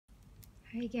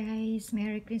Hi guys,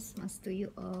 Merry Christmas to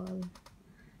you all.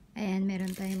 Ayan,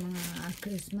 meron tayong mga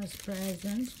Christmas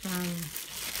presents from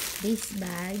this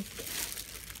bag.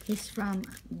 Is from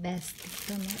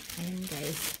Christmas.Merrt. Ayan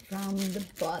guys, from the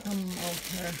bottom of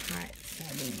her heart,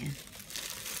 sabi niya.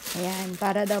 Ayan,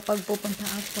 para daw pagpupunta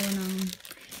ako ng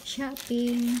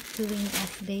shopping, tuwing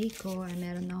off day ko, ay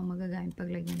meron akong magagamit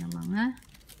paglagyan ng mga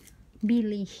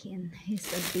bilihin.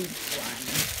 Here's a big one.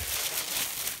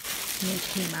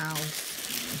 Mickey Mouse.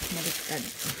 Baliktad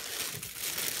ko.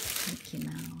 Mickey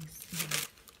Mouse.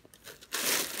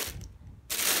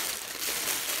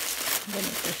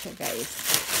 Ganito siya guys.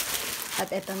 At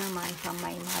ito naman from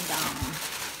my madam.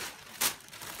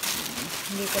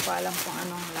 Hindi ko pa alam kung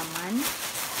anong laman.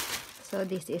 So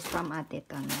this is from Ate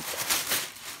Tonat.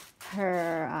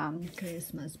 Her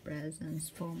Christmas presents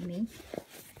for me.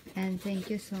 And thank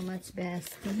you so much,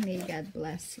 bestie. May God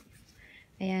bless you.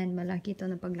 Ayan, malaki ito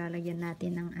na paglalagyan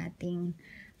natin ng ating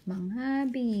mga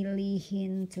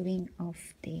bilihin tuwing off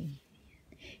day.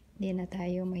 Hindi na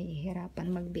tayo mahihirapan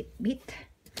magbit-bit.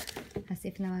 As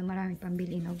if naman maraming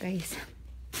pambili, no guys.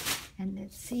 And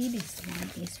let's see, this one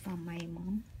is from my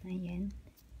mom. Ayan.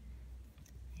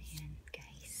 Ayan,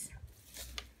 guys.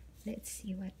 Let's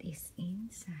see what is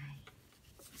inside.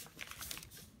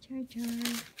 Charger.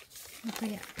 Ano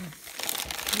kaya ito?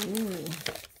 Ooh.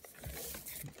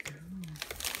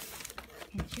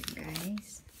 And you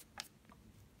guys.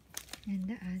 And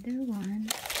the other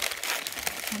one,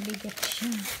 mabigat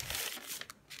siya.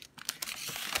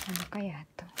 Ano kaya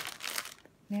to?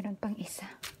 Meron pang isa.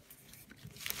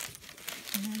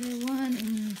 Another one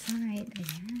inside.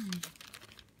 Ayan.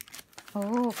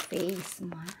 Oh, face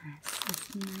mask.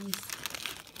 It's nice.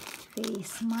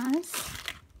 Face mask.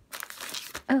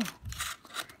 Oh.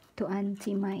 To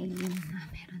Auntie Maylin.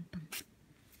 Meron pang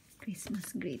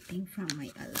Christmas greeting from my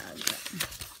alaga.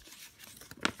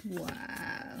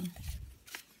 Wow.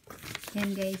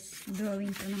 Yan guys,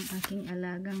 drawing to ng aking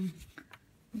alagang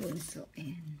bunso.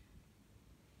 Ayan.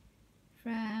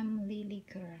 From Lily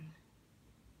Girl.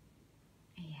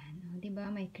 Ayan. O, diba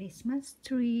may Christmas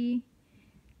tree.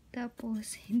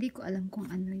 Tapos, hindi ko alam kung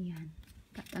ano yan.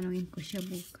 Tatanungin ko siya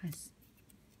bukas.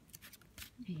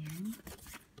 Ayan.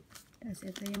 Tapos,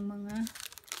 ito yung mga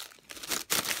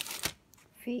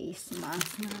face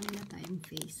mask. Marami na tayong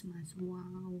face mask.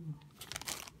 Wow.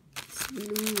 It's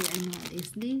blue. And what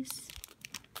is this?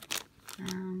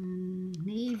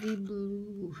 Navy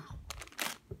blue.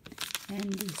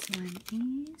 And this one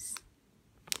is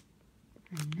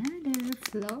another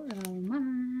floral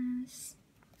mask.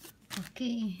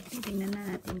 Okay. Titignan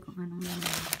na natin kung anong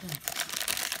laman ito.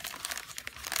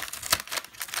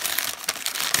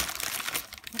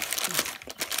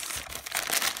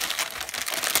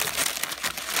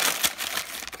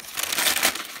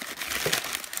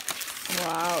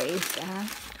 Wow, it's a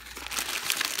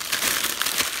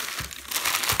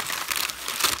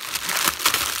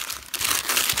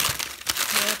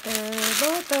water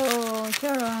bottle.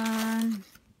 Charon.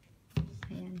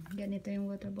 Ayan, ganito yung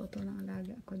water bottle ng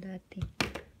alaga ko dati.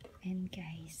 And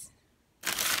guys,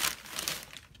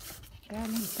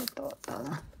 galing sa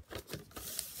Total.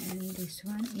 And this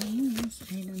one is,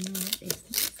 I don't know what is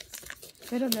this.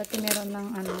 Pero dati meron ng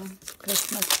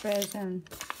Christmas present.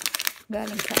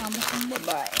 Galing sa amo kong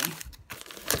babae.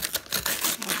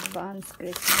 Advanced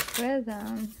Christmas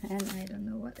present. And I don't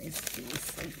know what is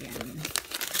this again.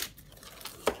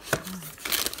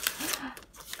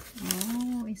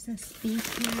 Oh, it's a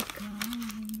speaker,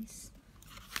 guys.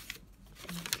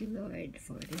 Thank you, Lord,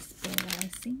 for this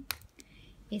blessing.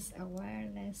 It's a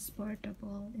wireless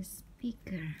portable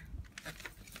speaker.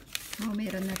 Oh,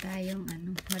 meron na tayong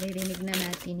maririnig na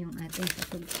natin yung ating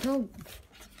patugtog.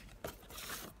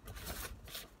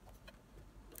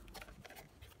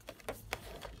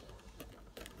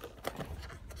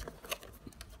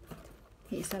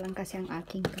 Isa lang kasi ang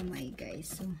aking kamay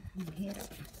guys, so ang hirap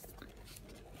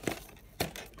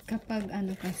kapag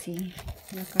kasi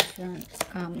naka-front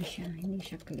cam siya, hindi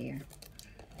siya clear.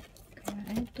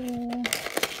 Kaya ito,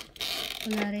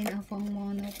 wala rin akong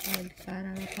monopod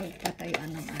para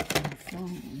pagpatayuan ng ating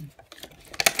phone.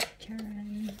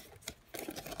 Charan.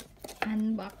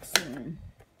 Unboxing.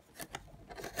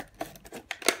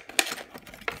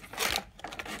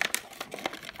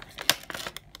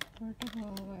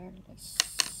 Portable wireless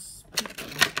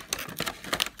speaker.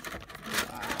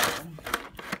 Wow.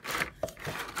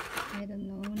 I don't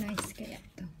know. Nice kaya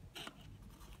to.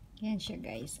 Yan siya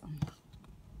guys.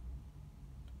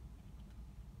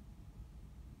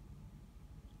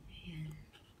 Ayan.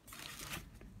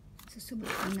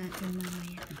 Susubukan natin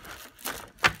mamaya.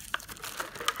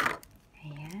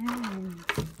 Ayan.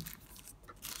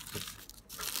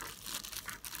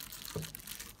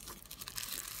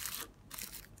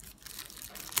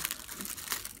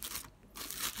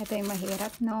 Ito yung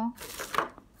mahirap, no?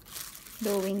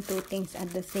 Doing two things at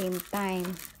the same time.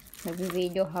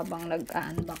 Nag-video habang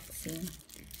nag-unboxing.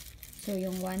 So,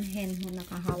 yung one hand mo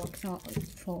nakahawak sa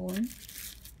phone.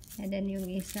 And then, yung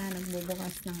isa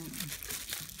nagbubukas ng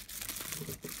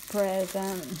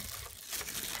present.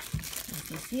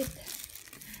 This is it.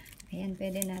 Ayan,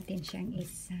 pwede natin siyang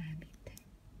isabit.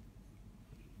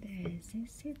 This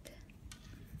is it.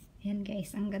 Ayan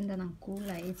guys, ang ganda ng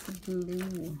kulay. It's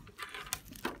blue.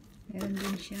 Meron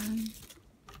din siyang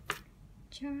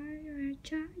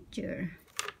charger.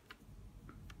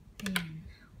 Ayan.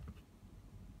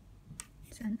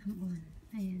 Saan ang on?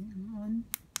 Ayan, ang on.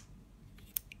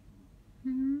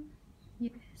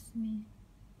 Yes, me.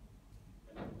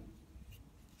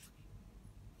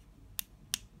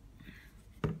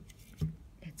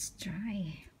 Let's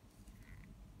try.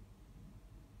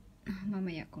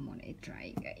 Mamaya ko muna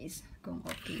i-try guys. Kung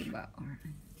okay ba or...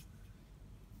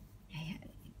 Ayan.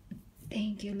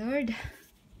 Thank you Lord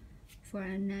for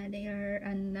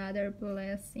another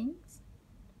blessings.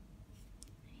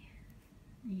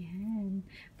 Ayan.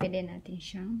 Pwede natin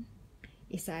siyang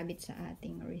isabit sa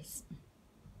ating wrist.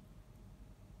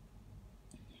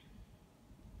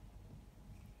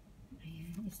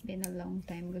 Ayan. It's been a long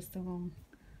time. Gusto kong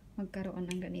magkaroon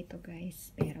ng ganito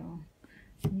guys. Pero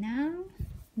now,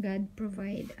 God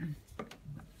provide.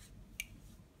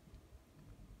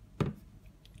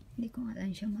 Hindi ko nga lang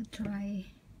siya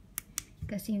matry.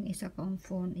 Kasi yung isa kong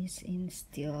phone is in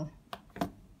still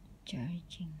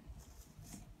charging.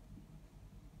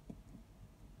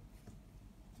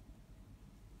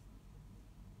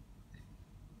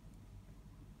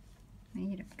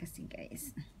 Mahirap kasi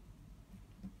guys.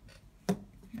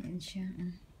 Ayan siya.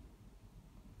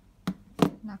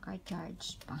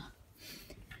 Naka-charge pa.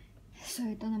 So,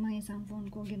 ito naman isang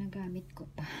phone ko. Ginagamit ko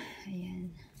pa.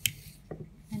 Ayan.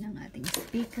 Yan ang ating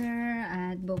speaker.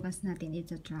 At bukas natin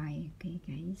ito try. Okay,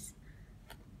 guys?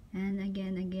 And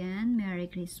again,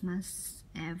 Merry Christmas,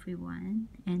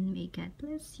 everyone. And may God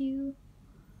bless you.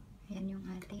 Ayan yung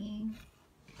ating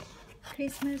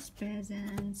Christmas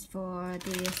presents for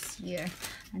this year.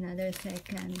 Another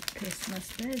second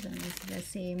Christmas presents.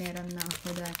 Kasi meron na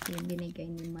ako dati binigay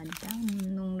ni Madam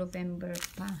nung November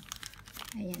pa.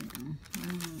 Ayan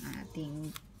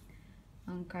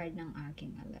ang card ng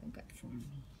aking alaga for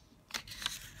me.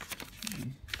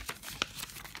 Ayan.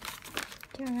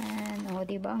 Charan! O,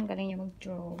 diba? Ang galing niya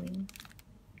mag-drawing.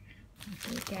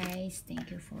 Okay guys, thank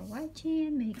you for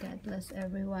watching. May God bless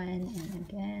everyone. And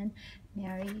again,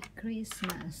 Merry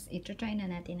Christmas. Ito try na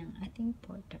natin ang ating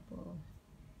portable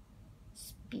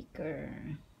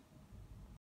speaker.